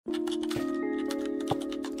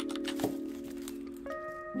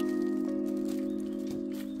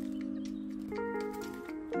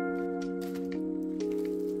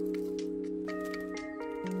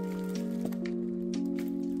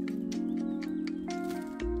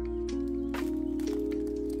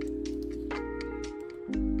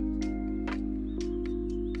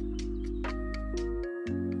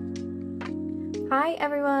Hi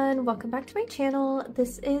everyone, welcome back to my channel.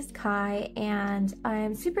 This is Kai and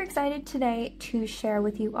I'm super excited today to share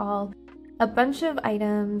with you all a bunch of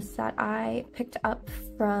items that I picked up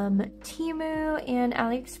from Temu and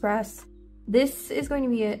Aliexpress. This is going to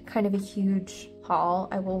be a kind of a huge haul,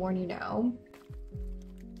 I will warn you now.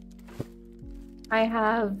 I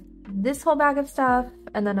have this whole bag of stuff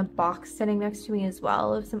and then a box sitting next to me as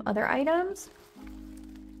well of some other items.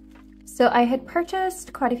 So I had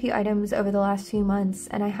purchased quite a few items over the last few months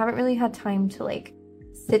and I haven't really had time to like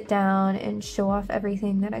sit down and show off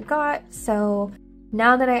everything that I got. So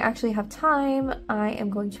now that I actually have time, I am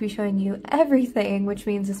going to be showing you everything, which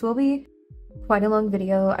means this will be quite a long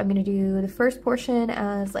video. I'm going to do the first portion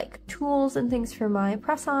as like tools and things for my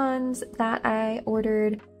press-ons that I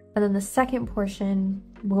ordered. And then the second portion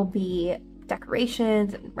will be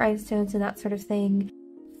decorations and rhinestones and that sort of thing.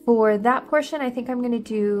 For that portion, I think I'm going to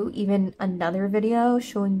do even another video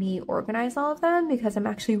showing me organize all of them because I'm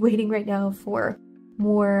actually waiting right now for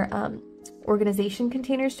more organization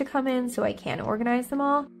containers to come in so I can organize them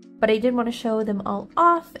all. But I did want to show them all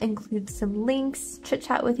off, include some links, chit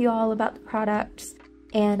chat with you all about the products,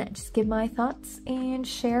 and just give my thoughts and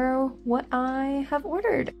share what I have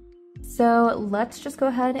ordered. So let's just go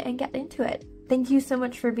ahead and get into it. Thank you so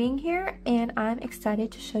much for being here, and I'm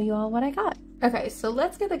excited to show you all what I got. Okay, so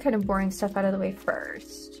let's get the kind of boring stuff out of the way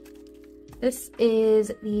first. This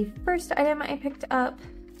is the first item I picked up.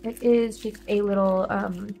 It is just a little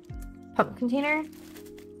pump container.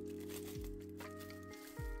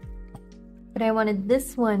 But I wanted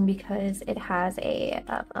this one because it has a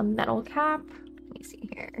metal cap. Let me see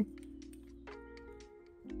here.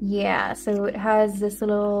 Yeah, so it has this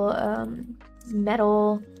little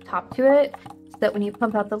metal top to it so that when you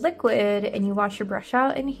pump out the liquid and you wash your brush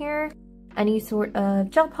out in here, any sort of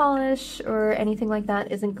gel polish or anything like that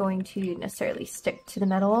isn't going to necessarily stick to the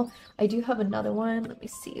metal. I do have another one. Let me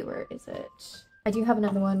see, where is it? I do have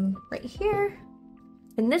another one right here.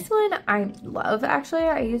 And this one I love, actually.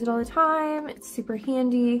 I use it all the time. It's super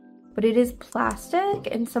handy, but it is plastic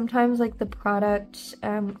and sometimes like the product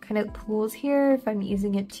kind of pools here if I'm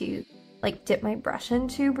using it to like dip my brush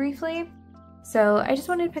into briefly. So I just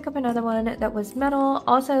wanted to pick up another one that was metal.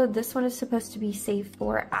 Also, this one is supposed to be safe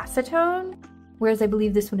for acetone, whereas I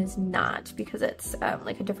believe this one is not because it's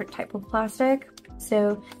like a different type of plastic.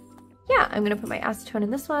 So yeah, I'm gonna put my acetone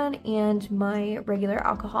in this one and my regular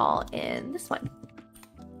alcohol in this one.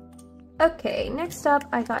 Okay, next up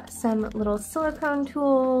I got some little silicone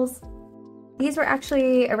tools. These were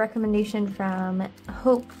actually a recommendation from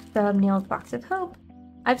Hope from Nails Box of Hope.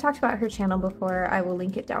 I've talked about her channel before, I will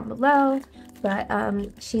link it down below, but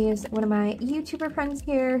she is one of my YouTuber friends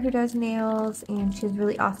here who does nails, and she's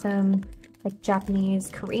really awesome, like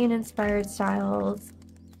Japanese, Korean inspired styles.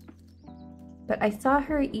 But I saw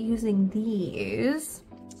her using these.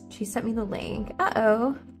 She sent me the link.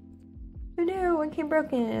 Uh-oh. Oh no, one came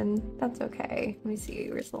broken. That's okay. Let me see,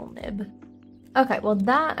 where's the little nib? Okay, well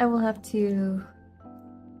that I will have to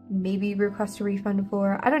maybe request a refund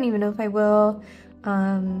for. I don't even know if I will.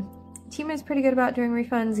 Temu is pretty good about doing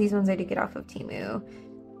refunds. These ones I did get off of Temu,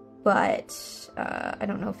 but I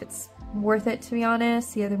don't know if it's worth it, to be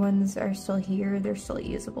honest. The other ones are still here. They're still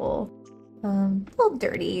usable. A little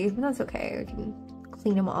dirty, but that's okay. We can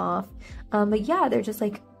clean them off. But yeah, they're just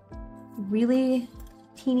like really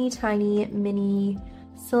teeny tiny mini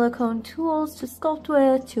silicone tools to sculpt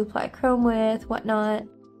with, to apply chrome with, whatnot.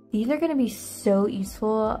 These are going to be so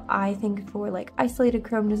useful, I think, for like isolated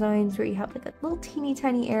chrome designs where you have like a little teeny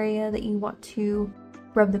tiny area that you want to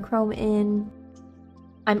rub the chrome in.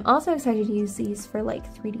 I'm also excited to use these for like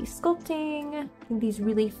 3D sculpting. I think these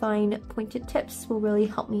really fine pointed tips will really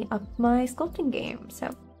help me up my sculpting game.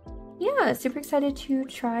 So yeah, super excited to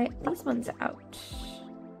try these ones out.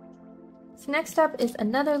 So next up is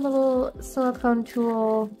another little silicone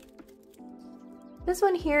tool. This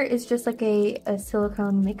one here is just like a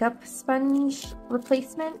silicone makeup sponge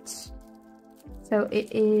replacement. So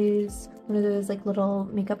it is one of those like little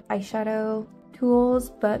makeup eyeshadow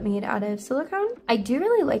tools, but made out of silicone. I do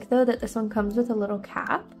really like though that this one comes with a little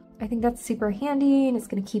cap. I think that's super handy and it's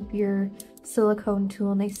gonna keep your silicone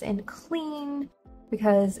tool nice and clean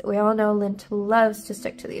because we all know lint loves to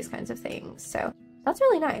stick to these kinds of things. So that's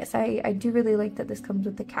really nice. I do really like that this comes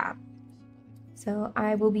with the cap. So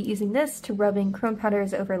I will be using this to rub in chrome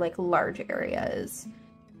powders over like large areas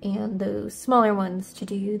and those smaller ones to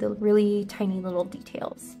do the really tiny little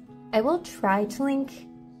details. I will try to link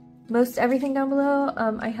most everything down below.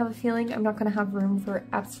 I have a feeling I'm not going to have room for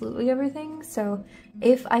absolutely everything, so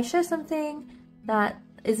if I show something that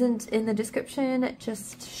isn't in the description,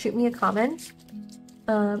 just shoot me a comment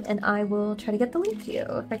and I will try to get the link to you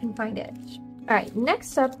if I can find it. All right,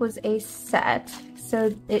 next up was a set.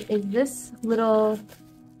 So it is this little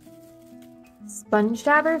sponge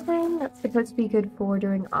dabber thing that's supposed to be good for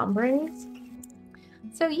doing ombres.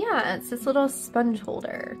 So yeah, it's this little sponge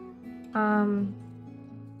holder. The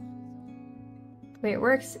way it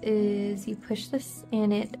works is you push this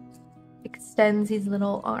and it extends these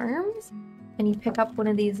little arms, and you pick up one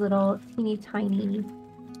of these little teeny tiny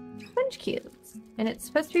sponge cubes. And it's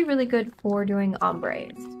supposed to be really good for doing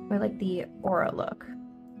ombres, or like the aura look.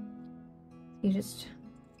 You just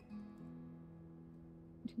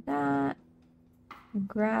do that, and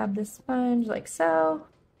grab the sponge like so.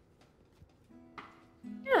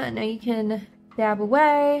 Yeah, now you can dab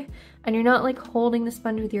away, and you're not like holding the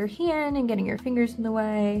sponge with your hand and getting your fingers in the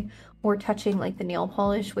way, or touching like the nail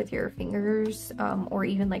polish with your fingers, or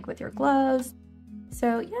even like with your gloves.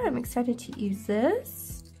 So yeah, I'm excited to use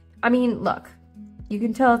this. I mean, look, you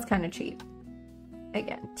can tell it's kind of cheap.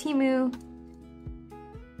 Again, Temu.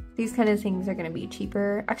 These kind of things are going to be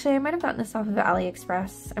cheaper. Actually, I might have gotten this off of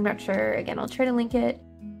AliExpress. I'm not sure. Again, I'll try to link it.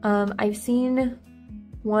 I've seen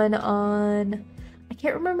one on, I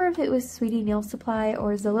can't remember if it was Sweetie Nail Supply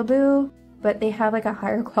or Zillaboo, but they have like a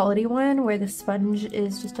higher quality one where the sponge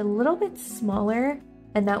is just a little bit smaller,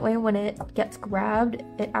 and that way when it gets grabbed,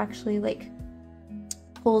 it actually like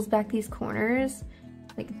pulls back these corners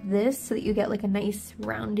like this so that you get like a nice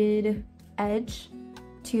rounded edge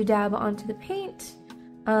to dab onto the paint.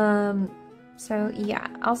 So yeah,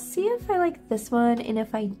 I'll see if I like this one, and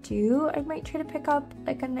if I do, I might try to pick up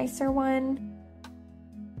like a nicer one,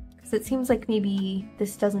 because it seems like maybe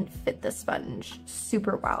this doesn't fit the sponge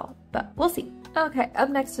super well, but we'll see. Okay, up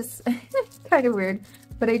next is kind of weird,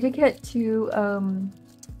 but I did get two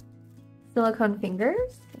silicone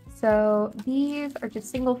fingers. So these are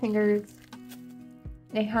just single fingers.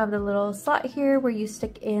 They have the little slot here where you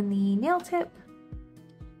stick in the nail tip.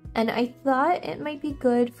 And I thought it might be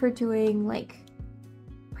good for doing like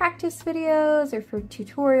practice videos or for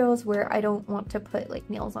tutorials where I don't want to put like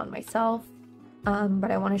nails on myself,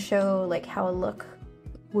 but I want to show like how a look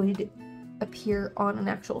would appear on an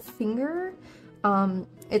actual finger.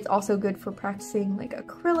 It's also good for practicing like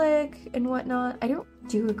acrylic and whatnot. I don't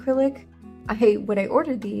do acrylic. When I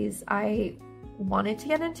ordered these, I wanted to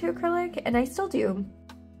get into acrylic, and I still do.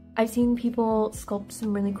 I've seen people sculpt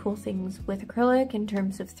some really cool things with acrylic in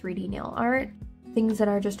terms of 3D nail art, things that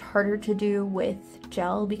are just harder to do with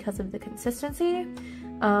gel because of the consistency.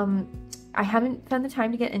 I haven't found the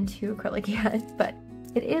time to get into acrylic yet, but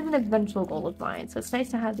it is an eventual goal of mine, so it's nice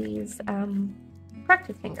to have these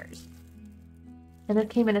practice fingers. And it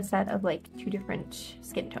came in a set of like 2 different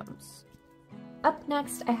skin tones. Up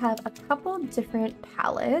next, I have a couple different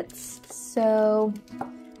palettes, so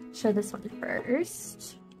I'll show this one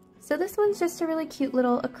first. So this one's just a really cute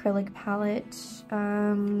little acrylic palette.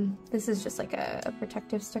 This is just like a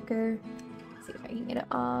protective sticker. Let's see if I can get it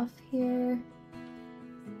off here.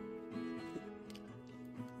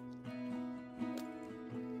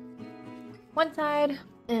 One side,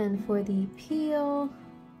 and for the peel,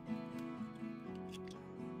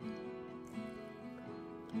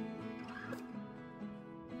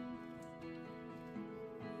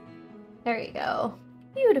 there you go.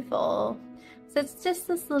 Beautiful. So it's just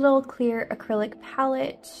this little clear acrylic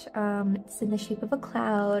palette. It's in the shape of a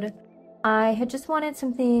cloud. I had just wanted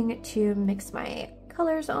something to mix my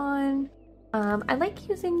colors on. I like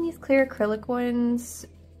using these clear acrylic ones.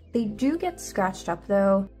 They do get scratched up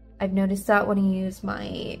though. I've noticed that when I use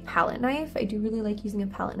my palette knife. I do really like using a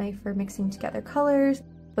palette knife for mixing together colors,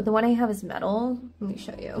 but the one I have is metal. Let me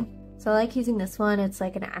show you. So I like using this one. It's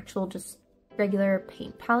like an actual just regular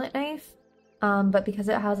paint palette knife. But because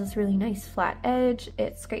it has this really nice flat edge,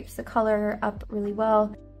 it scrapes the color up really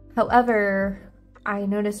well. However, I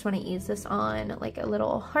noticed when I used this on like a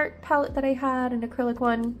little heart palette that I had, an acrylic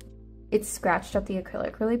one, it scratched up the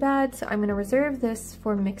acrylic really bad. So I'm going to reserve this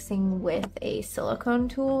for mixing with a silicone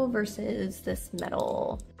tool versus this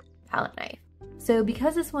metal palette knife. So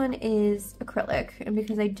because this one is acrylic, and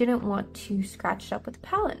because I didn't want to scratch it up with a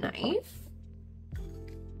palette knife,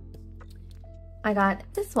 I got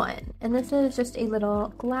this one, and this is just a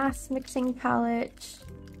little glass mixing palette.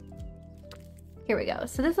 Here we go.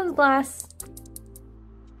 So this one's glass.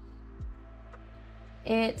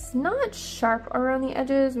 It's not sharp around the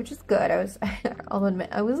edges, which is good. I'll admit,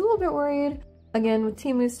 I was a little bit worried. Again, with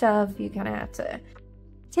Temu stuff, you kind of have to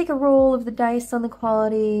take a roll of the dice on the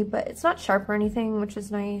quality, but it's not sharp or anything, which is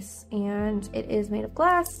nice, and it is made of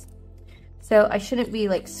glass. So I shouldn't be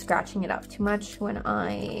like scratching it up too much when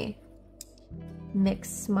I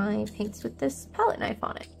mix my paints with this palette knife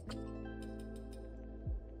on it.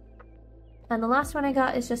 And the last one I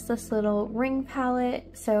got is just this little ring palette.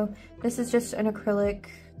 So this is just an acrylic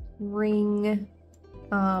ring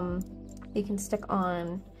you can stick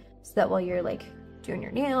on so that while you're like doing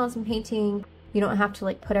your nails and painting, you don't have to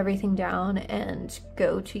like put everything down and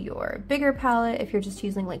go to your bigger palette. If you're just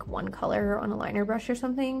using like one color on a liner brush or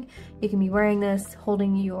something, you can be wearing this,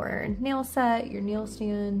 holding your nail set, your nail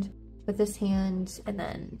stand with this hand, and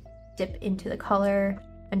then dip into the color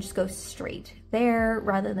and just go straight there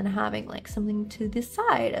rather than having like something to the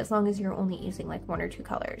side, as long as you're only using like one or two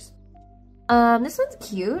colors. This one's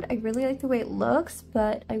cute. I really like the way it looks,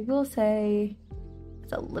 but I will say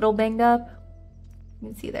it's a little banged up. You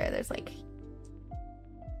can see there's like,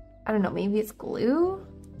 I don't know, maybe it's glue?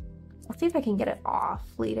 I'll see if I can get it off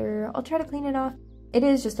later. I'll try to clean it off. It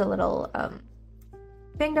is just a little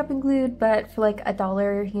banged up and glued, but for like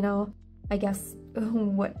 $1, you know, I guess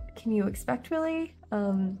what can you expect really?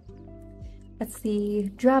 That's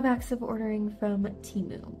the drawbacks of ordering from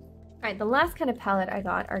Temu. Alright, the last kind of palette I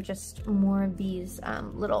got are just more of these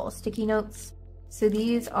little sticky notes. So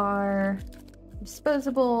these are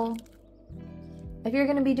disposable. If you're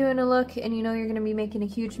going to be doing a look and you know you're going to be making a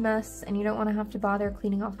huge mess and you don't want to have to bother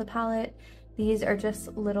cleaning off the palette, these are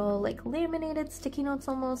just little like laminated sticky notes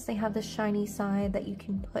almost. They have this shiny side that you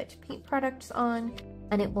can put paint products on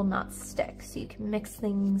and it will not stick. So you can mix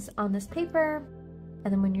things on this paper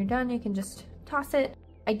and then when you're done you can just toss it.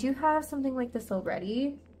 I do have something like this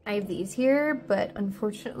already. I have these here, but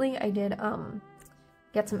unfortunately I did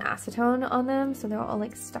get some acetone on them, so they're all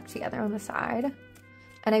like stuck together on the side.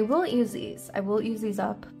 And I will use these. I will use these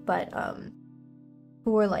up, but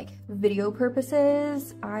for like video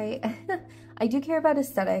purposes, I I do care about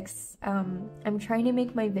aesthetics. I'm trying to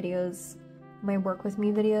make my videos, my work with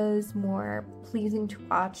me videos, more pleasing to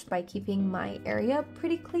watch by keeping my area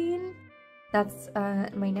pretty clean. That's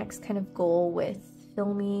my next kind of goal with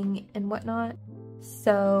filming and whatnot.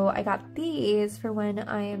 So I got these for when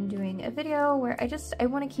I am doing a video where I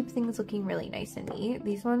want to keep things looking really nice and neat.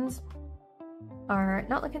 These ones are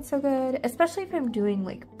not looking so good, especially if I'm doing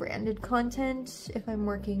like branded content, if I'm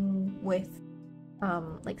working with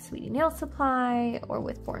like Sweetie Nail Supply or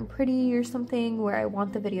with Born Pretty or something where I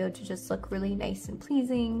want the video to just look really nice and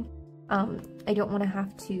pleasing. I don't want to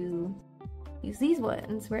have to use these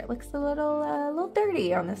ones where it looks a little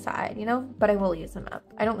dirty on the side, you know, but I will use them up.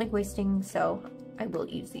 I don't like wasting, so I will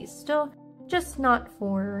use these still, just not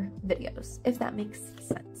for videos, if that makes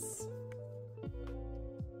sense.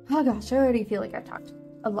 Oh gosh, I already feel like I've talked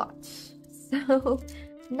a lot. So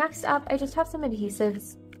next up, I just have some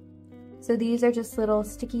adhesives. So these are just little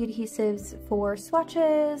sticky adhesives for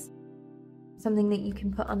swatches, something that you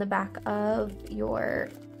can put on the back of your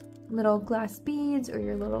little glass beads or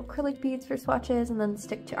your little acrylic beads for swatches and then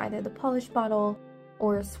stick to either the polish bottle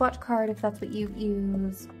or a swatch card if that's what you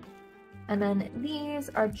use. And then these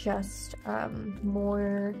are just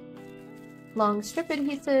more long strip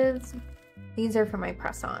adhesives. These are for my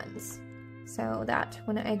press-ons, so that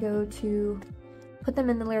when I go to put them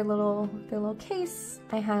in their little case,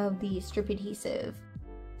 I have the strip adhesive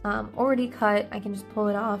already cut. I can just pull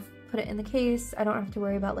it off, put it in the case. I don't have to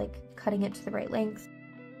worry about like cutting it to the right length.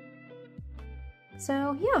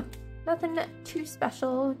 So yeah, nothing too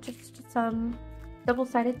special, just some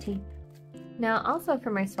double-sided tape. Now also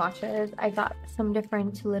for my swatches, I got some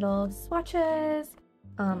different little swatches,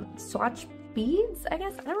 swatch beads, I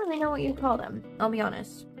guess. I don't really know what you call them, I'll be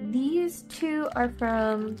honest. These two are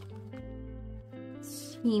from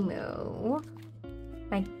Temu.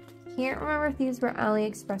 I can't remember if these were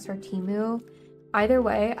AliExpress or Temu. Either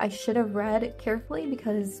way, I should have read carefully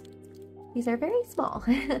because these are very small.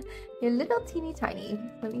 They're little teeny tiny.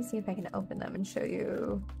 Let me see if I can open them and show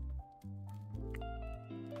you.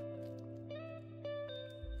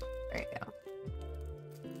 There you go.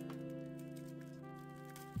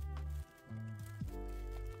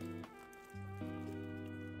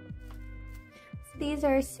 So these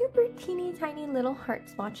are super teeny tiny little heart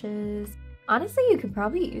swatches. Honestly, you could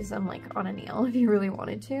probably use them like on a nail if you really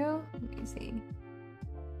wanted to. Let me see.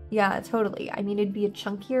 Yeah, totally. I mean, it'd be a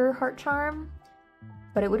chunkier heart charm,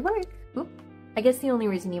 but it would work. Oop. I guess the only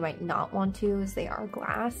reason you might not want to is they are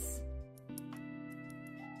glass.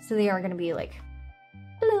 So they are going to be like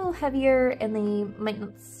a little heavier and they might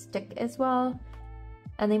not stick as well.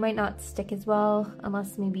 And they might not stick as well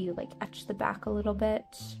unless maybe you like etch the back a little bit.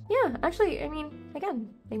 Yeah, actually, I mean, again,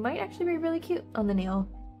 they might actually be really cute on the nail.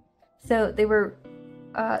 So they were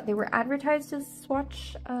advertised as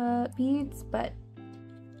swatch beads, but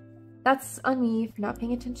that's on me for not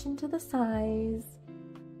paying attention to the size.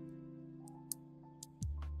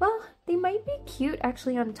 Well, they might be cute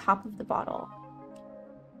actually on top of the bottle.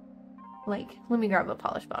 Like, let me grab a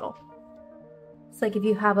polish bottle. So like if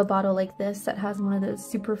you have a bottle like this that has one of those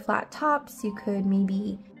super flat tops, you could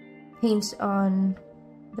maybe paint on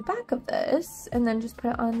the back of this and then just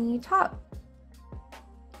put it on the top.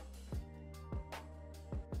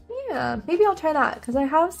 Yeah, maybe I'll try that because I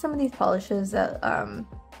have some of these polishes that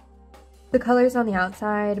the color's on the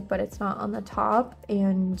outside but it's not on the top,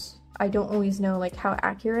 and I don't always know like how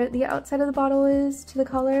accurate the outside of the bottle is to the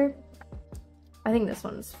color. I think this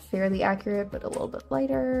one's fairly accurate but a little bit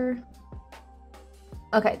lighter.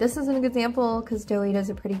 Okay, this is an example because Doey does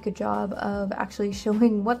a pretty good job of actually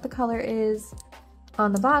showing what the color is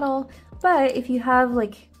on the bottle, but if you have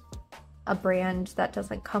like a brand that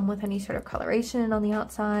doesn't come with any sort of coloration on the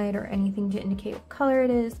outside or anything to indicate what color it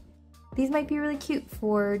is, these might be really cute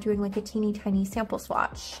for doing like a teeny tiny sample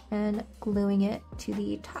swatch and gluing it to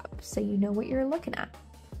the top so you know what you're looking at.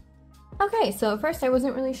 Okay, so at first I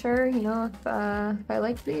wasn't really sure, you know, if I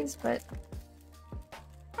liked these, but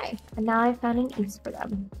hey, and now I found an use for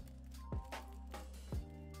them.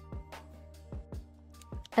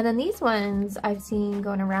 And then these ones I've seen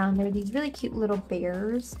going around, they're these really cute little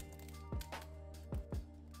bears.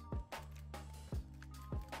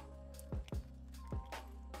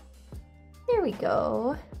 There we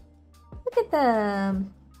go. Look at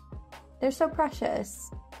them. They're so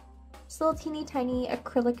precious. Just little teeny tiny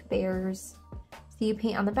acrylic bears. So you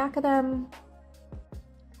paint on the back of them.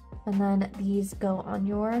 And then these go on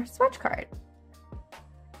your swatch card.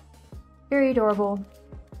 Very adorable.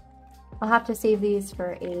 I'll have to save these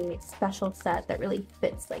for a special set that really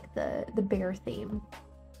fits like the bear theme.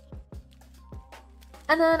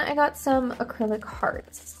 And then I got some acrylic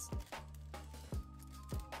hearts.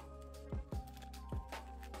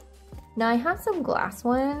 Now I have some glass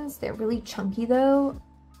ones. They're really chunky though.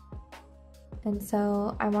 And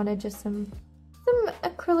so I wanted just some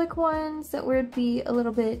acrylic ones that would be a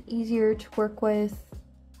little bit easier to work with.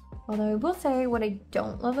 Although I will say what I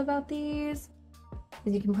don't love about these,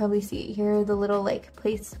 as you can probably see here, the little like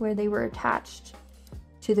place where they were attached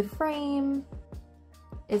to the frame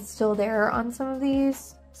is still there on some of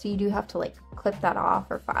these. So you do have to like clip that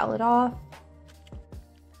off or file it off.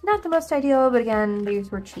 Not the most ideal, but again,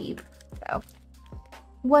 these were cheap. So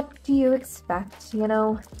what do you expect, you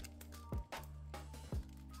know?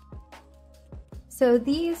 So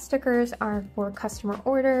these stickers are for customer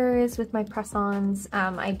orders with my press-ons.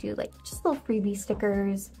 I do like just little freebie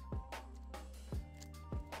stickers.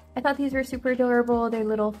 I thought these were super adorable. They're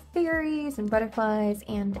little fairies and butterflies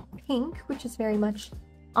and pink, which is very much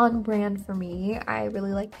on brand for me. I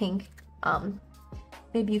really like pink.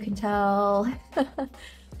 Maybe you can tell.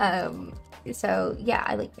 So yeah,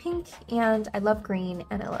 I like pink and I love green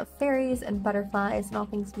and I love fairies and butterflies and all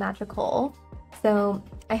things magical. So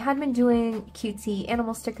I had been doing cutesy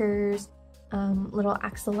animal stickers, little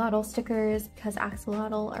axolotl stickers, because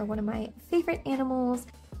axolotl are one of my favorite animals,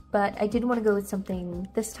 but I did want to go with something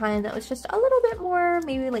this time that was just a little bit more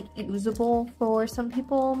maybe like usable for some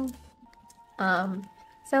people. So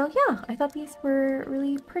yeah, I thought these were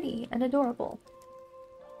really pretty and adorable.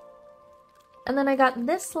 And then I got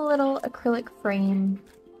this little acrylic frame.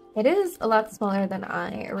 It is a lot smaller than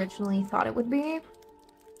I originally thought it would be.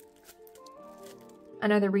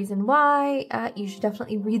 Another reason why, you should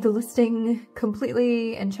definitely read the listing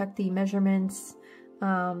completely and check the measurements,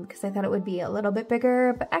 because I thought it would be a little bit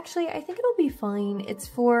bigger, but actually I think it'll be fine. It's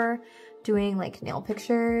for doing like nail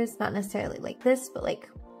pictures, not necessarily like this, but like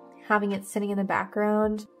having it sitting in the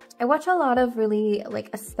background. I watch a lot of really like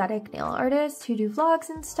aesthetic nail artists who do vlogs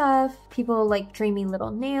and stuff. People like dreamy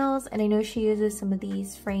little nails, and I know she uses some of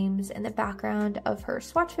these frames in the background of her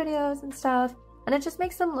swatch videos and stuff, and it just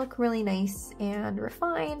makes them look really nice and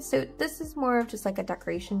refined. So this is more of just like a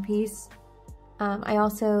decoration piece. I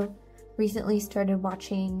also recently started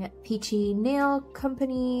watching Peachy Nail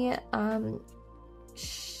Company.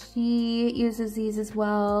 She uses these as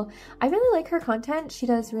well. I really like her content. She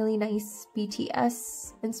does really nice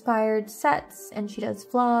BTS inspired sets, and she does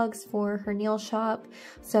vlogs for her nail shop.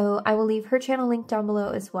 So I will leave her channel link down below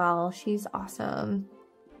as well. She's awesome.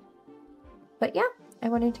 But yeah, I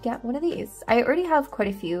wanted to get one of these. I already have quite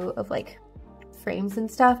a few of like frames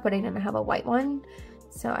and stuff, but I didn't have a white one.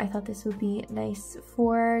 So I thought this would be nice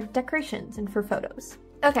for decorations and for photos.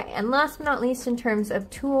 Okay, and last but not least, in terms of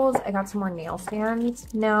tools, I got some more nail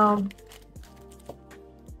stands. Now,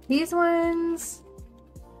 these ones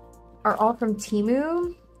are all from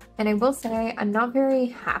Temu, and I will say I'm not very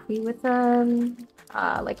happy with them.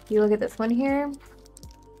 Like if you look at this one here,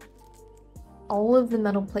 all of the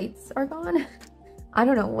metal plates are gone. I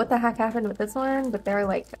don't know what the heck happened with this one, but they're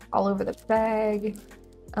like all over the bag.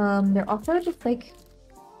 They're also just like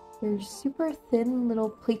They're super thin little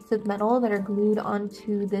plates of metal that are glued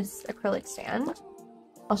onto this acrylic stand.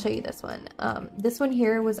 I'll show you this one. This one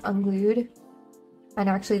here was unglued, and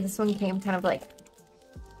actually this one came kind of like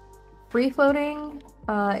free floating.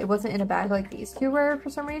 It wasn't in a bag like these two were for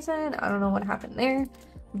some reason. I don't know what happened there,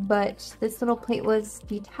 but this little plate was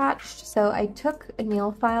detached. So I took a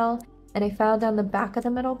nail file and I filed down the back of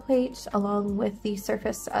the metal plate along with the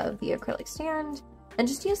surface of the acrylic stand and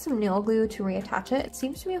just used some nail glue to reattach it. It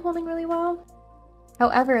seems to be holding really well.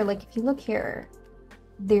 However, like if you look here,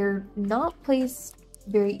 they're not placed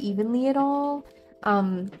very evenly at all.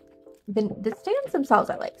 The stands themselves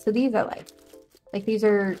I like. So these I like these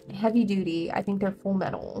are heavy duty. I think they're full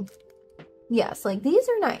metal. Yes, like these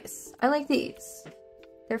are nice. I like these.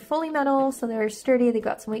 They're fully metal, so they're sturdy. They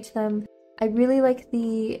got some weight to them. I really like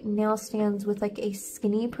the nail stands with like a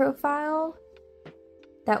skinny profile.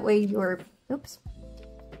 That way your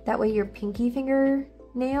pinky finger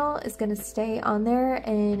nail is going to stay on there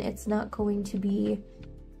and it's not going to be,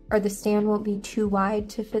 or the stand won't be too wide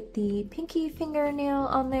to fit the pinky fingernail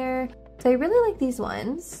on there. So I really like these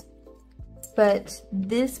ones, but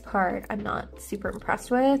this part I'm not super impressed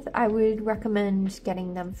with. I would recommend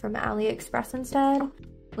getting them from AliExpress instead.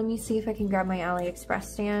 Let me see if I can grab my AliExpress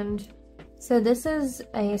stand. So this is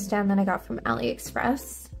a stand that I got from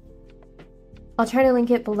AliExpress. I'll try to link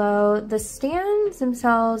it below. The stands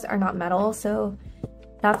themselves are not metal, so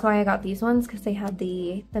that's why I got these ones, because they had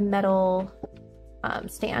the metal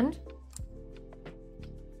stand.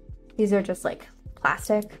 These are just like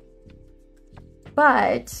plastic.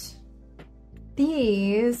 But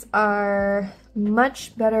these are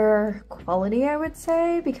much better quality, I would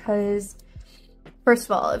say, because first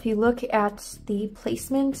of all, if you look at the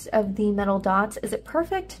placement of the metal dots, is it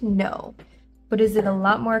perfect? No. But is it a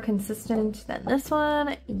lot more consistent than this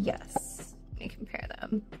one? Yes. Let me compare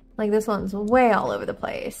them. Like this one's way all over the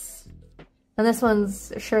place. And this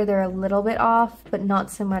one's, sure, they're a little bit off, but not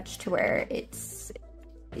so much to where it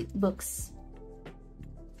looks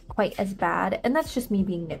quite as bad. And that's just me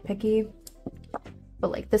being nitpicky.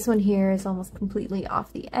 But like this one here is almost completely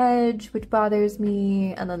off the edge, which bothers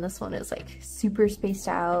me. And then this one is like super spaced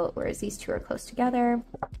out, whereas these two are close together.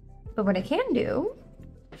 But what I can do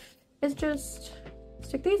is just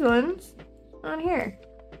stick these ones on here.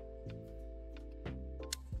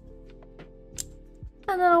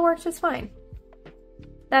 And that'll work just fine.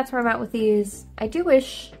 That's where I'm at with these. I do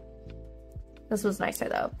wish this was nicer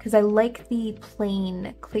though, because I like the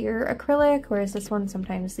plain clear acrylic, whereas this one,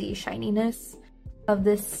 sometimes the shininess of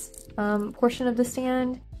this portion of the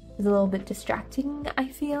stand is a little bit distracting, I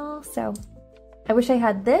feel. So I wish I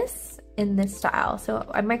had this in this style. So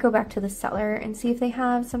I might go back to the seller and see if they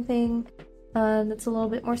have something that's a little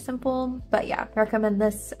bit more simple. But yeah, I recommend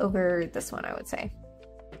this over this one, I would say.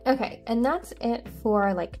 Okay, and that's it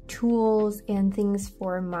for like tools and things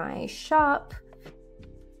for my shop.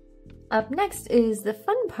 Up next is the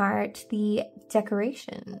fun part, the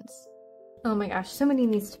decorations. Oh my gosh, somebody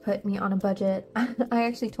needs to put me on a budget. I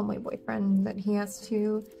actually told my boyfriend that he has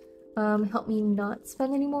to help me not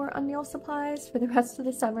spend any more on nail supplies for the rest of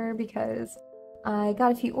the summer, because I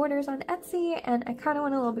got a few orders on Etsy and I kind of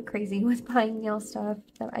went a little bit crazy with buying nail stuff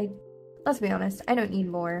that let's be honest, I don't need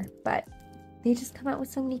more, but they just come out with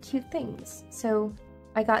so many cute things. So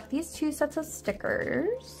I got these two sets of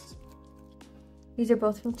stickers. These are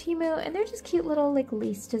both from Temu and they're just cute little like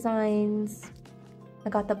lace designs. I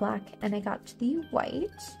got the black and I got the white.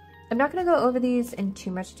 I'm not going to go over these in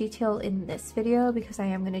too much detail in this video, because I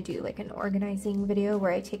am going to do like an organizing video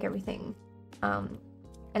where I take everything and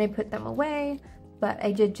I put them away, but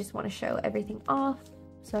I did just want to show everything off.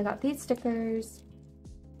 So I got these stickers.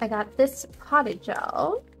 I got this potted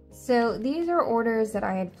gel. So these are orders that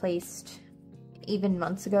I had placed even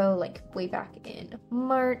months ago, like way back in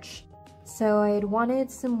March. So I had wanted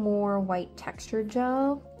some more white textured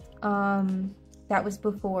gel. That was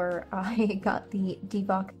before I got the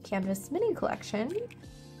Divock Canvas Mini Collection.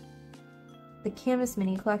 The Canvas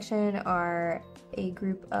Mini Collection are a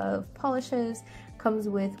group of polishes, comes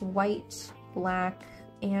with white, black,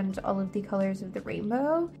 and all of the colors of the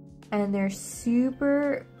rainbow. And they're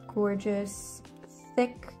super gorgeous,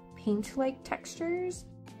 thick, paint-like textures.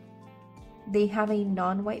 They have a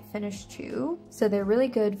non-white finish too, so they're really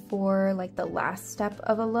good for like the last step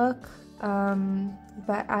of a look.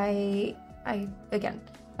 But I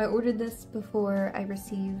ordered this before I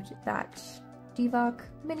received that Divock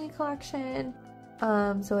Mini Collection,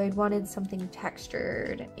 so I wanted something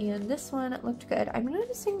textured, and this one looked good. I'm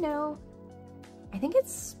noticing now, I think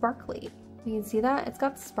it's sparkly. You can see that? It's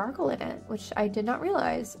got sparkle in it, which I did not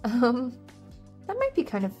realize. That might be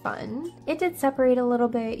kind of fun. It did separate a little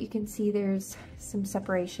bit. You can see there's some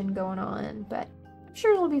separation going on, but I'm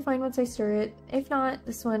sure it'll be fine once I stir it. If not,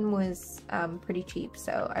 this one was pretty cheap,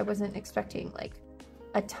 so I wasn't expecting like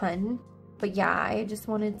a ton. But yeah, I just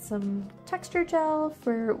wanted some texture gel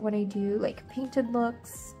for when I do like painted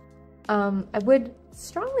looks. I would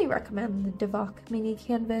strongly recommend the Devok mini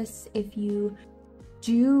canvas if you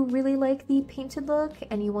do really like the painted look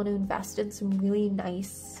and you want to invest in some really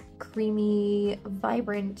nice, creamy,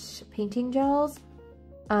 vibrant painting gels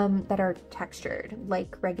that are textured,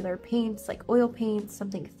 like regular paints, like oil paints,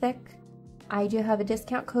 something thick. I do have a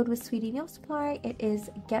discount code with Sweetie Nail Supply. It is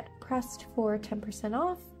GetPressed for 10%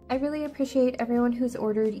 off. I really appreciate everyone who's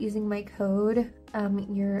ordered using my code.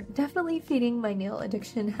 You're definitely feeding my nail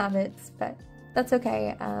addiction habits, but that's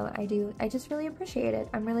okay. I just really appreciate it.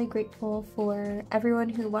 I'm really grateful for everyone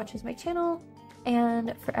who watches my channel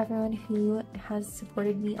and for everyone who has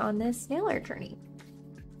supported me on this nail art journey.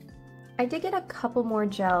 I did get a couple more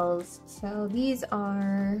gels. So these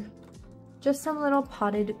are just some little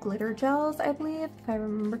potted glitter gels, I believe, if I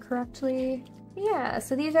remember correctly. Yeah,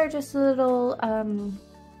 so these are just little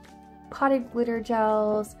potted glitter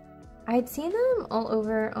gels. I had seen them all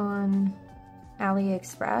over on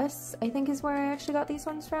AliExpress, I think is where I actually got these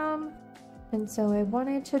ones from. And so I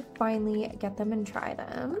wanted to finally get them and try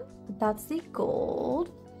them. That's the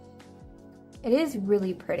gold. It is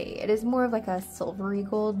really pretty. It is more of like a silvery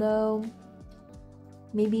gold though.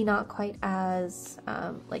 Maybe not quite as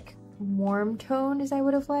like warm toned as I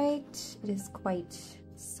would have liked. It is quite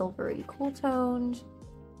silvery, cool toned.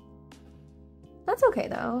 That's okay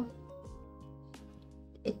though.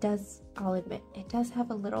 It does, I'll admit, it does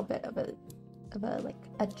have a little bit of a like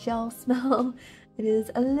a gel smell. It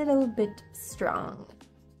is a little bit strong,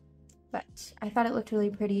 but I thought it looked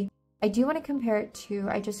really pretty. I do want to compare it to,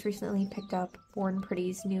 I just recently picked up Born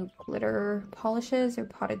Pretty's new glitter polishes or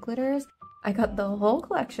potted glitters. I got the whole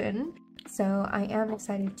collection, so I am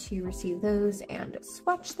excited to receive those and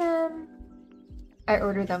swatch them. I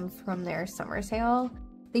ordered them from their summer sale.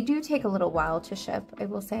 They do take a little while to ship, I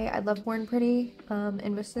will say. I love Born Pretty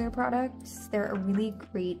and most of their products. They're a really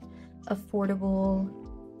great, affordable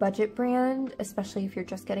budget brand, especially if you're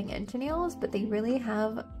just getting into nails, but they really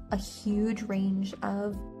have a huge range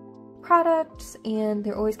of products and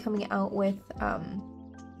they're always coming out with, I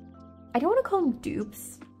don't want to call them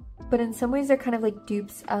dupes, but in some ways they're kind of like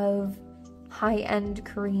dupes of high-end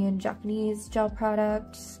Korean, Japanese gel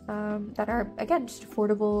products that are, again, just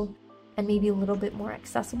affordable and maybe a little bit more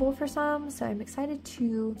accessible for some. So I'm excited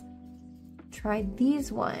to try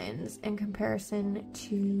these ones in comparison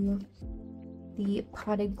to the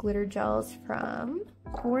potted glitter gels from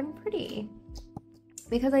Born Pretty,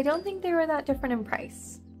 because I don't think they were that different in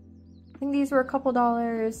price. I think these were a couple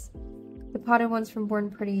dollars. The potted ones from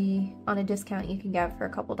Born Pretty on a discount you can get for a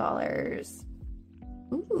couple dollars.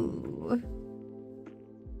 Ooh,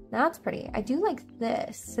 that's pretty. I do like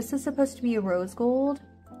this. This is supposed to be a rose gold.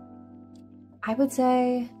 I would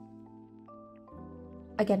say,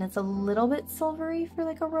 again, it's a little bit silvery for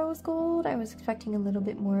like a rose gold. I was expecting a little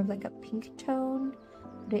bit more of like a pink tone,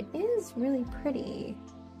 but it is really pretty.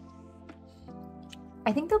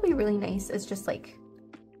 I think they'll be really nice as just like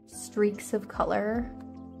streaks of color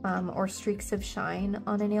or streaks of shine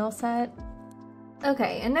on a nail set.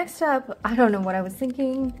 Okay, and next up, I don't know what I was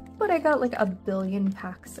thinking, but I got like a billion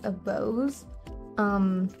packs of bows.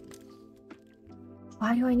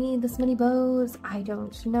 Why do I need this many bows? I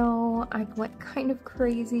don't know. I went kind of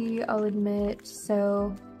crazy, I'll admit.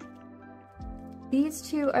 So these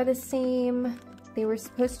two are the same. They were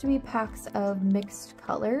supposed to be packs of mixed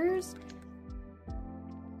colors.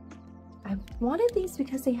 I wanted these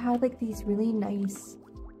because they had like these really nice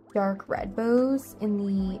dark red bows in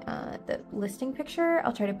the listing picture.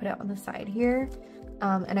 I'll try to put it on the side here.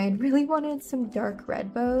 And I really wanted some dark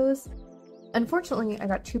red bows. Unfortunately, I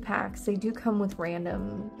got 2 packs. They do come with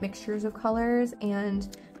random mixtures of colors,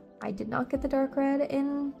 and I did not get the dark red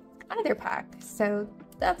in either pack, so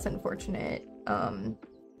that's unfortunate.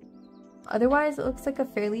 Otherwise, it looks like a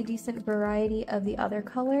fairly decent variety of the other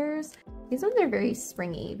colors. These ones are very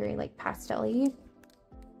springy, very like pastel-y.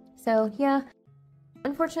 So yeah,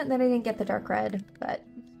 unfortunate that I didn't get the dark red, but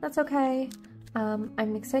that's okay.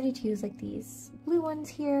 I'm excited to use like these blue ones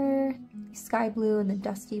here, sky blue and the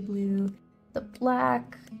dusty blue. The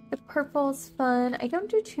black, the purple's fun. I don't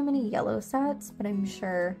do too many yellow sets, but I'm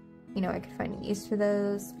sure, you know, I could find a use for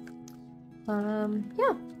those.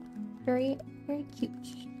 Yeah, very, very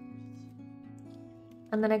cute.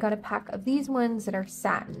 And then I got a pack of these ones that are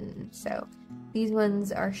satin. So these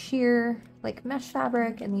ones are sheer, like mesh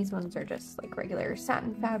fabric, and these ones are just like regular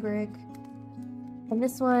satin fabric. And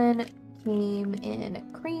this one came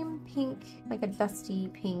in cream, pink, like a dusty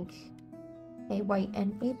pink, a white,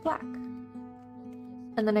 and a black.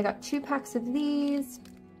 And then I got 2 packs of these.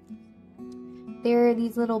 They're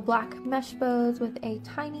these little black mesh bows with a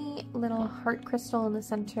tiny little heart crystal in the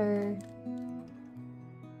center.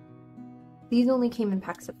 These only came in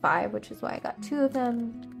packs of 5, which is why I got 2 of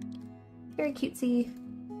them. Very cutesy.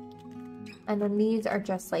 And then these are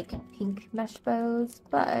just like pink mesh bows,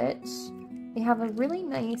 but they have a really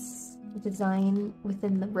nice design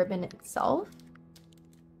within the ribbon itself.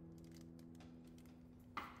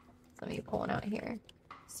 So let me pull one out here.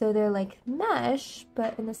 So they're like mesh,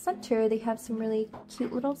 but in the center they have some really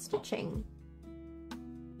cute little stitching.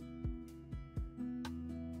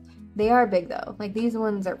 They are big though. Like these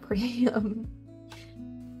ones are pretty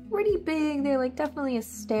pretty big. They're like definitely a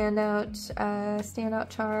standout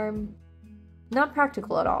charm. Not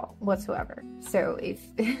practical at all whatsoever. So if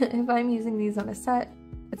if I'm using these on a set,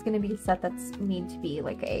 it's gonna be a set that's need to be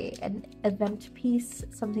like an event piece,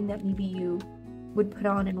 something that maybe you would put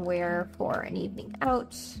on and wear for an evening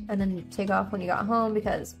out and then take off when you got home,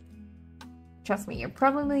 because trust me, you're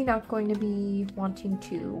probably not going to be wanting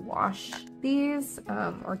to wash these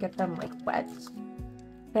or get them like wet.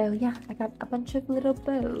 So yeah, I got a bunch of little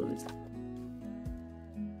bows.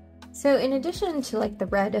 So in addition to like the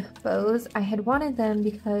red bows, I had wanted them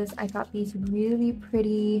because I got these really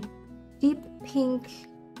pretty deep pink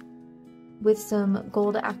with some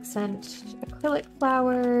gold accent acrylic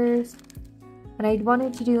flowers. And I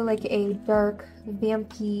wanted to do like a dark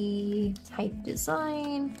vampy type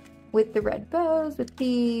design with the red bows with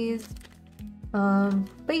these. But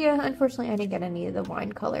yeah, unfortunately I didn't get any of the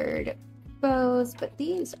wine colored bows, but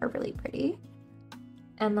these are really pretty.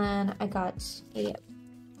 And then I got a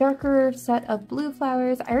darker set of blue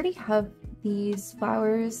flowers. I already have these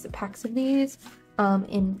flowers, packs of these,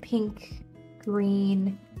 in pink,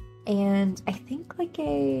 green, and I think like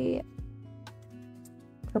a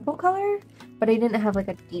purple color, but I didn't have like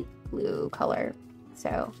a deep blue color.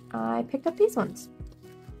 So I picked up these ones.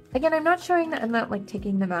 Again, I'm not showing that, I'm not like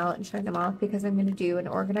taking them out and showing them off because I'm going to do an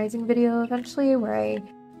organizing video eventually where I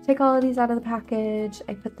take all of these out of the package,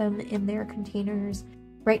 I put them in their containers.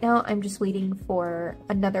 Right now, I'm just waiting for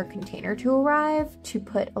another container to arrive to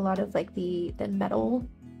put a lot of like the metal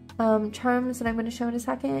charms that I'm going to show in a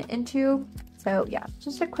second into. So yeah,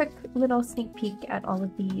 just a quick little sneak peek at all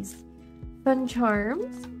of these fun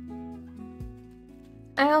charms.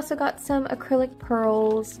 I also got some acrylic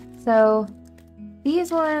pearls. So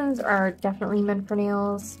these ones are definitely meant for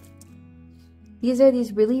nails. These are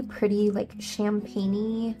these really pretty like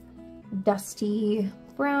champagne-y, dusty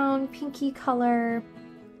brown, pinky color.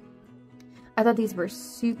 I thought these were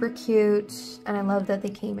super cute, and I love that they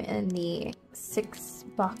came in the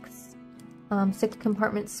 6-box,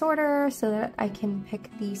 6-compartment sorter so that I can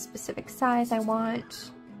pick the specific size I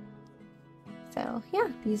want. So yeah,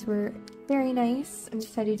 these were very nice. I'm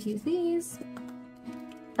excited to use these.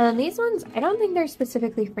 These ones, I don't think they're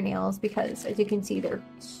specifically for nails because as you can see, they're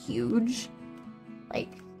huge.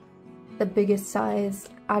 Like the biggest size.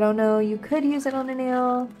 I don't know, you could use it on a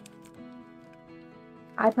nail.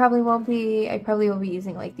 I probably won't be. I probably will be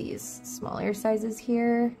using like these smaller sizes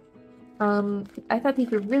here. I thought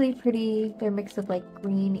these were really pretty. They're a mix of like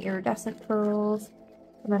green iridescent pearls.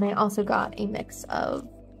 And then I also got a mix of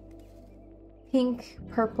pink,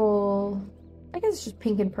 purple, I guess it's just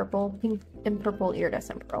pink and purple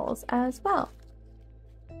iridescent pearls as well.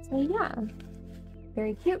 So yeah,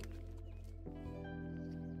 very cute.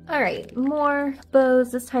 Alright, more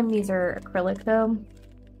bows. This time these are acrylic though.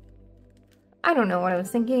 I don't know what I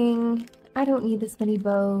was thinking. I don't need this many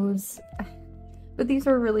bows. But these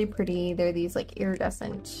are really pretty. They're these like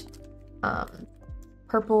iridescent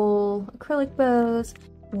purple acrylic bows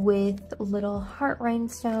with little heart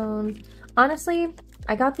rhinestones. Honestly,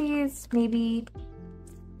 I got these maybe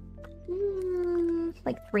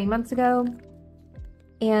like 3 months ago.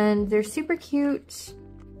 And they're super cute.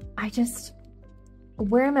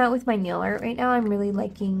 Where I'm at with my nail art right now, I'm really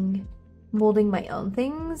liking molding my own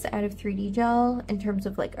things out of 3D gel in terms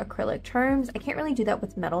of like acrylic charms. I can't really do that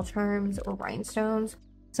with metal charms or rhinestones,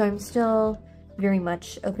 so I'm still very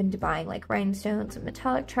much open to buying like rhinestones and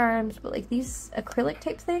metallic charms, but like these acrylic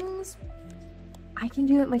type things, I can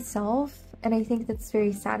do it myself, and I think that's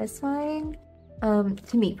very satisfying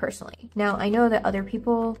to me personally. Now, I know that other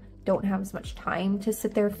people don't have as much time to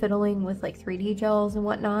sit there fiddling with like 3D gels and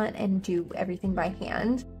whatnot and do everything by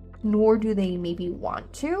hand, nor do they maybe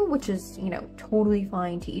want to, which is, you know, totally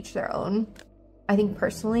fine, to each their own. I think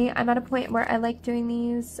personally, I'm at a point where I like doing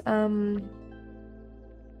these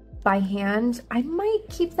by hand. I might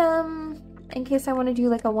keep them in case I want to do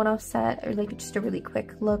like a one-off set or like just a really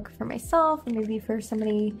quick look for myself and maybe for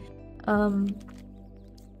somebody.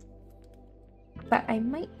 But I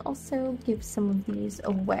might also give some of these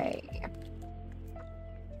away.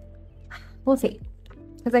 We'll see.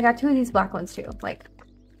 Because I got 2 of these black ones too. Like,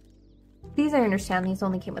 these I understand these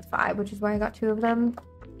only came with 5, which is why I got 2 of them.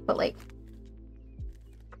 But like,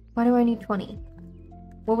 why do I need 20?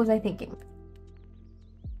 What was I thinking?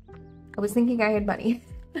 I was thinking I had money.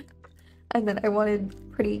 And then I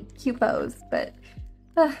wanted pretty cute bows, but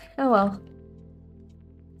oh well.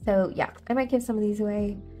 So yeah, I might give some of these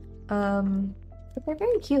away. But they're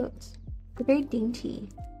very cute. They're very dainty.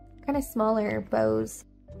 Kind of smaller bows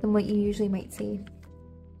than what you usually might see.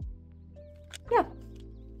 Yeah.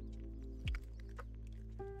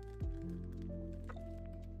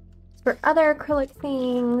 For other acrylic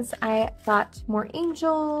things, I got more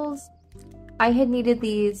angels. I had needed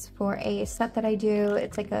these for a set that I do.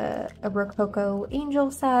 It's like a Rococo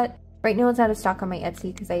angel set. Right now it's out of stock on my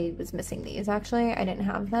Etsy because I was missing these actually. I didn't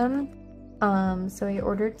have them. So I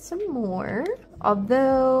ordered some more.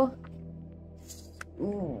 Although,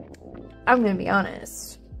 I'm gonna be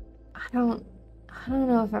honest. I don't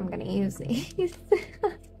know if I'm gonna use these.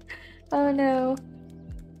 Oh no.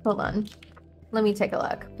 Hold on. Let me take a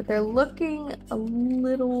look. But they're looking a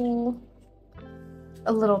little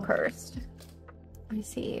cursed. Let me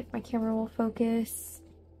see if my camera will focus.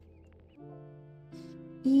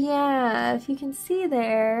 Yeah, if you can see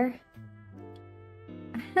there.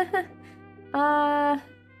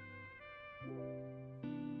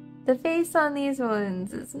 The face on these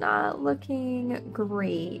ones is not looking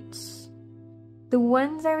great. The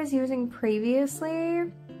ones I was using previously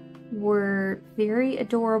were very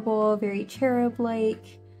adorable, very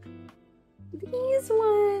cherub-like. These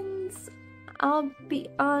ones, I'll be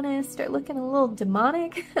honest, are looking a little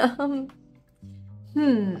demonic.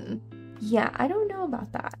 Yeah, I don't know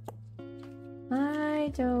about that.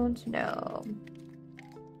 I don't know.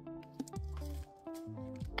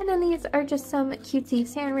 And then these are just some cutesy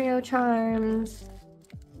Sanrio charms.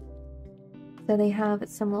 So they have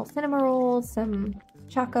some little cinema rolls, some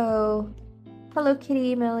Choco, Hello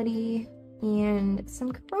Kitty melody, and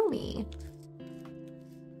some Chromie.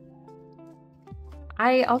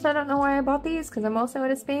 I also don't know why I bought these because I'm also at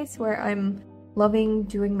a space where I'm loving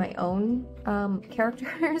doing my own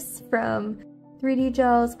characters from 3D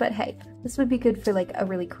gels, but hey, this would be good for like a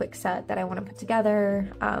really quick set that I want to put together,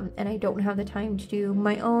 and I don't have the time to do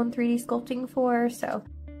my own 3D sculpting for, so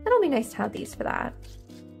it'll be nice to have these for that.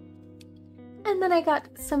 And then I got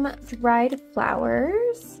some dried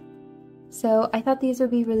flowers. So I thought these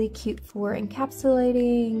would be really cute for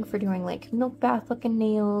encapsulating, for doing like milk bath looking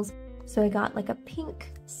nails. So I got like a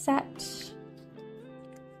pink set.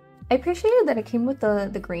 I appreciated that it came with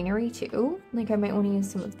the greenery too. Like I might want to use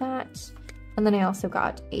some of that. And then I also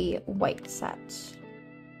got a white set.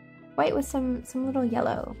 White with some little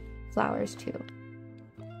yellow flowers too.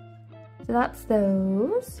 So that's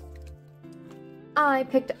those. I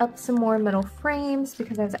picked up some more metal frames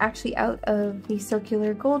because I was actually out of the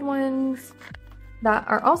circular gold ones that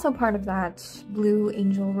are also part of that Blue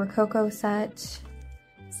Angel Rococo set.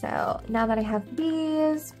 So now that I have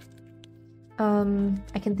these,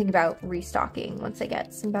 I can think about restocking once I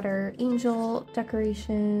get some better angel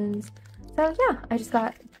decorations. So yeah, I just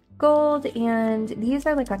got gold, and these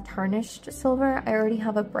are like a tarnished silver. I already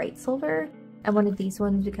have a bright silver. I wanted these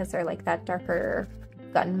ones because they're like that darker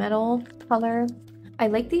gunmetal color. I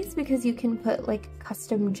like these because you can put like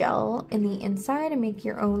custom gel in the inside and make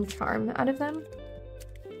your own charm out of them.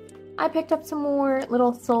 I picked up some more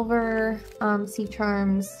little silver sea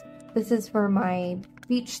charms. This is for my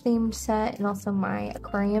beach themed set and also my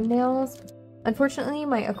aquarium nails. Unfortunately,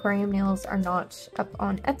 my aquarium nails are not up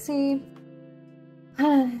on Etsy.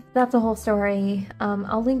 That's a whole story.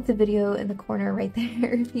 I'll link the video in the corner right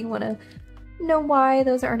there if you want to know why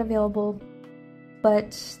those aren't available.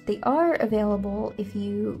 But they are available if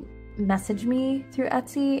you message me through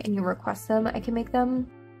Etsy and you request them. I can make them.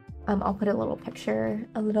 I'll put a little picture,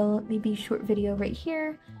 a little maybe short video right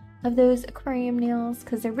here of those aquarium nails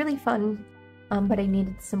because they're really fun. But I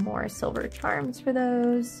needed some more silver charms for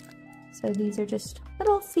those. So these are just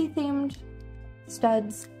little sea-themed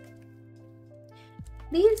studs.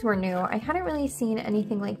 These were new. I hadn't really seen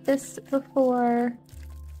anything like this before.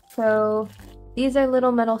 So these are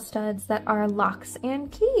little metal studs that are locks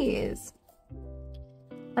and keys.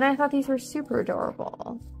 And I thought these were super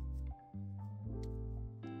adorable.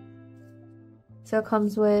 So it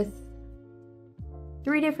comes with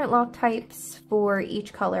 3 different lock types for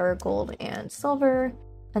each color, gold and silver,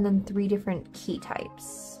 and then 3 different key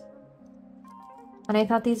types. And I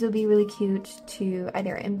thought these would be really cute to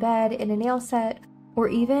either embed in a nail set or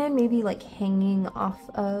even maybe like hanging off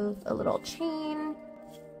of a little chain.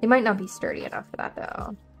 They might not be sturdy enough for that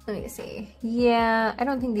though. Let me see. Yeah, I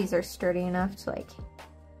don't think these are sturdy enough to like,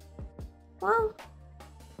 well,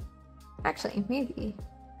 actually, maybe.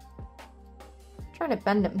 I'm trying to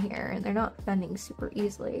bend them here and they're not bending super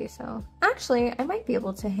easily, so. Actually, I might be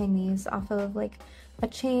able to hang these off of like a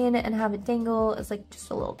chain and have it dangle as like just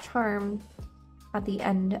a little charm at the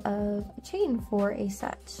end of the chain for a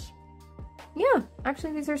set. Yeah,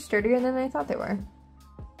 actually these are sturdier than I thought they were.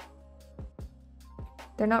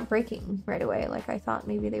 They're not breaking right away like I thought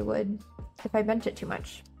maybe they would if I bent it too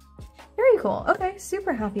much. Very cool. Okay,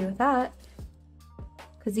 super happy with that.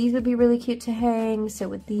 Because these would be really cute to hang, so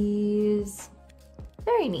with these,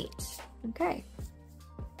 very neat. Okay.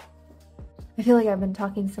 I feel like I've been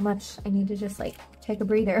talking so much, I need to just like take a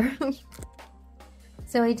breather.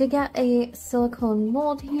 So I did get a silicone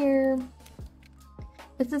mold here.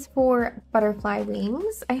 This is for butterfly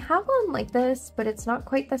wings. I have one like this, but it's not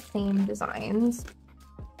quite the same designs.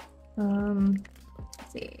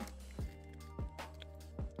 Let's see.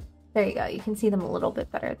 There you go. You can see them a little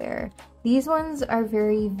bit better there. These ones are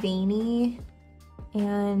very veiny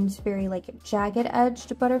and very like jagged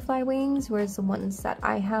edged butterfly wings, whereas the ones that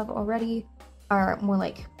I have already are more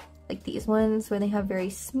like these ones where they have very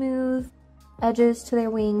smooth edges to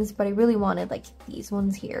their wings, but I really wanted like these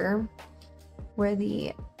ones here where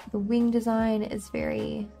the wing design is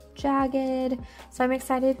very jagged. So I'm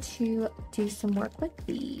excited to do some work with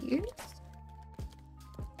these.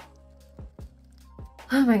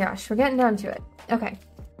 Oh my gosh, we're getting down to it. Okay,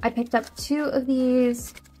 I picked up 2 of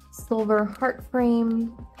these silver heart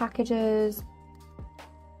frame packages.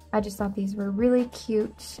 I just thought these were really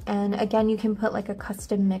cute. And again, you can put like a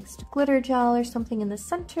custom mixed glitter gel or something in the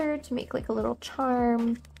center to make like a little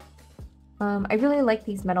charm. I really like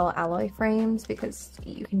these metal alloy frames because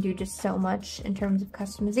you can do just so much in terms of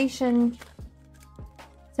customization.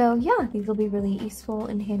 So yeah, these will be really useful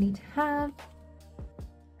and handy to have.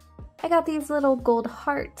 I got these little gold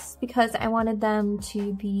hearts because I wanted them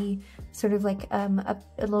to be sort of like a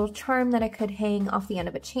little charm that I could hang off the end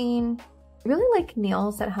of a chain. I really like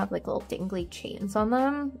nails that have like little dangly chains on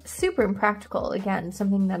them. Super impractical, again,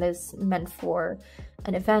 something that is meant for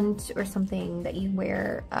an event or something that you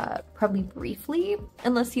wear probably briefly,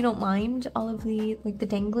 unless you don't mind all of the like the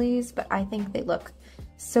danglies, but I think they look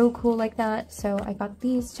so cool like that. So I got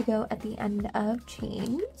these to go at the end of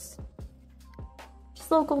chains. Just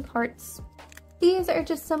little gold hearts. These are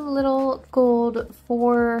just some little gold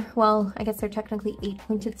well, I guess they're technically 8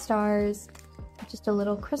 pointed stars. Just a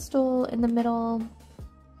little crystal in the middle.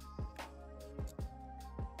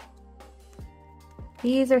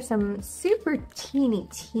 These are some super teeny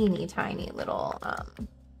tiny little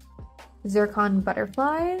zircon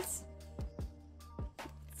butterflies.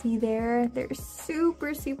 See there? They're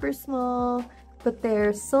super small, but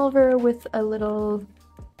they're silver with a little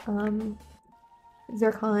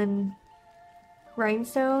zircon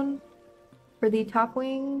rhinestone for the top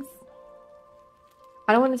wings.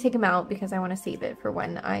 I don't want to take them out because I want to save it for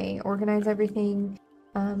when I organize everything.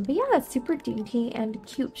 But yeah, super dainty and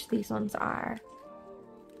cute these ones are.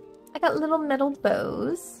 I got little metal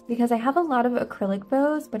bows because I have a lot of acrylic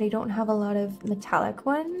bows, but I don't have a lot of metallic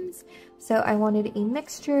ones. So I wanted a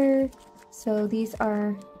mixture. So these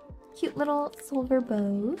are cute little silver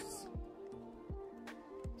bows.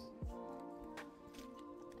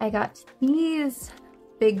 I got these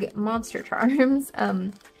big monster charms.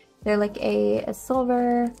 They're like a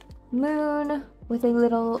silver moon with a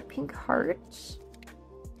little pink heart.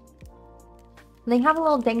 And they have a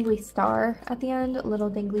little dangly star at the end, a little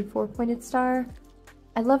dangly 4-pointed star.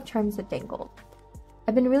 I love charms that dangle.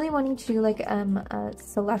 I've been really wanting to do like a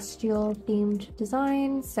celestial themed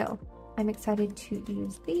design, so I'm excited to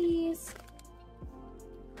use these.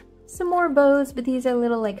 Some more bows, but these are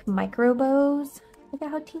little like micro bows. Look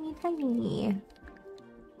at how teeny tiny.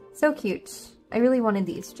 So cute. I really wanted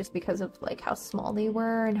these just because of like how small they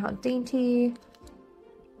were and how dainty.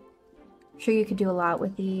 I'm sure you could do a lot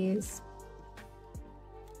with these.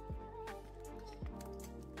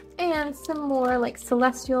 And some more like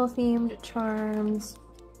celestial themed charms.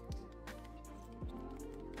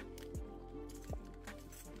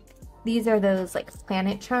 These are those like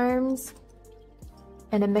planet charms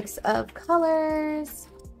and a mix of colors.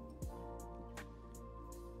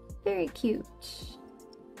 Very cute.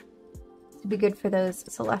 To be good for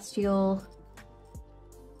those celestial,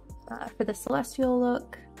 for the celestial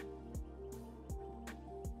look.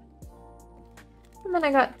 And then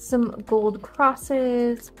I got some gold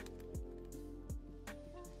crosses.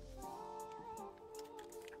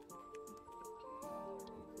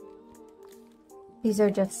 These are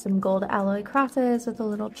just some gold alloy crosses with a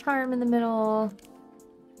little charm in the middle.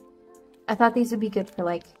 I thought these would be good for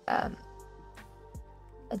like a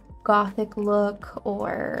gothic look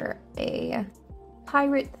or a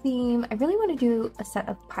pirate theme. I really want to do a set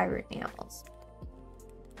of pirate nails.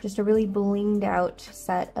 Just a really blinged out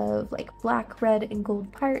set of like black, red, and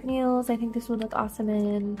gold pirate nails. I think this would look awesome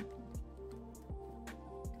in.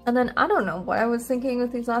 And then I don't know what I was thinking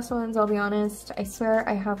with these last ones, I'll be honest. I swear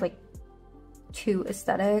I have like two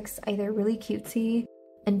aesthetics, either really cutesy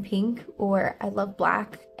and pink, or I love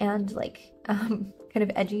black and like kind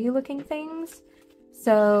of edgy looking things.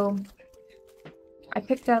 So I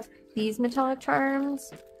picked up these metallic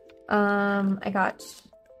charms. I got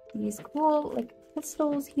these cool like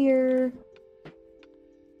crystals here.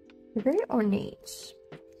 They're very ornate.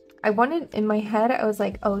 I wanted, in my head, I was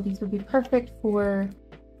like, oh, these would be perfect for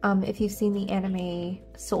if you've seen the anime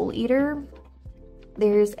Soul Eater.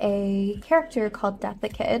 There's a character called Death the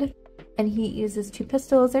Kid, and he uses two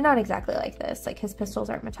pistols. They're not exactly like this, like his pistols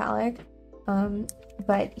aren't metallic,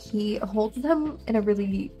 but he holds them in a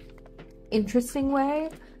really interesting way.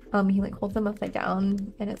 He like holds them upside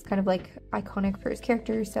down, and it's kind of like iconic for his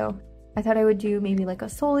character. So I thought I would do maybe like a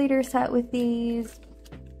Soul Eater set with these,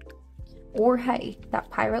 or hey, that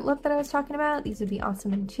pirate look that I was talking about, these would be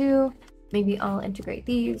awesome in too. Maybe I'll integrate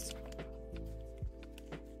these.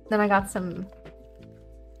 Then I got some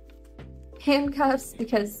handcuffs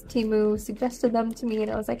because Temu suggested them to me,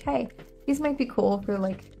 and I was like, hey, these might be cool for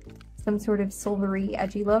like some sort of silvery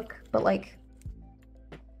edgy look, but like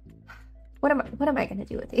what am I gonna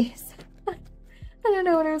do with these? I don't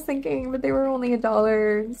know what I was thinking, but they were only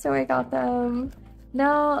 $1, so I got them.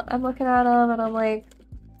 Now I'm looking at them and I'm like,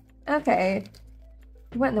 okay,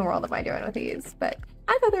 what in the world am I doing with these? But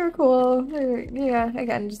I thought they were cool. Yeah,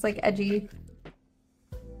 again, just like edgy.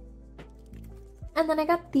 And then I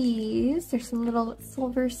got these. There's some little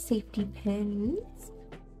silver safety pins.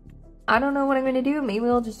 I don't know what I'm gonna do. Maybe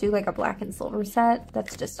I'll just do like a black and silver set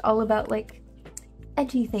that's just all about like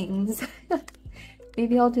edgy things.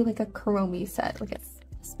 Maybe I'll do like a Kuromi set, like a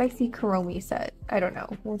spicy Kuromi set. I don't know.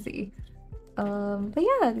 We'll see. But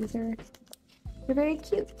yeah, they're very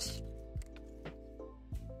cute.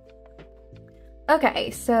 Okay,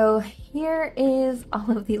 so here is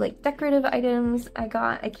all of the like decorative items I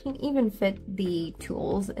got. I can't even fit the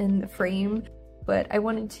tools in the frame, but I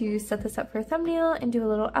wanted to set this up for a thumbnail and do a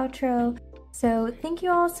little outro. So thank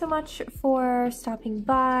you all so much for stopping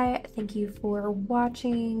by. Thank you for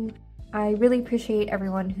watching. I really appreciate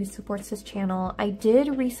everyone who supports this channel. I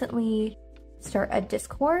did recently start a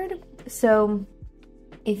Discord, so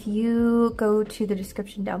if you go to the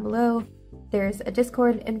description down below, there's a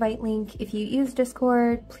Discord invite link. If you use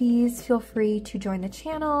Discord, please feel free to join the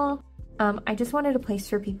channel. I just wanted a place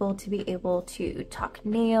for people to be able to talk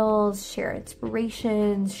nails, share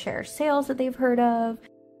inspirations, share sales that they've heard of,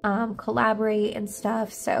 collaborate and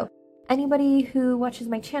stuff. So anybody who watches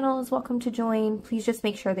my channel is welcome to join. Please just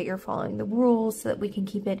make sure that you're following the rules so that we can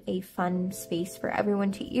keep it a fun space for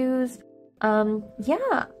everyone to use.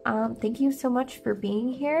 Thank you so much for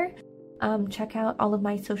being here. Check out all of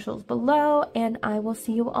my socials below, and I will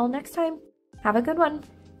see you all next time. Have a good one.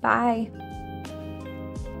 Bye.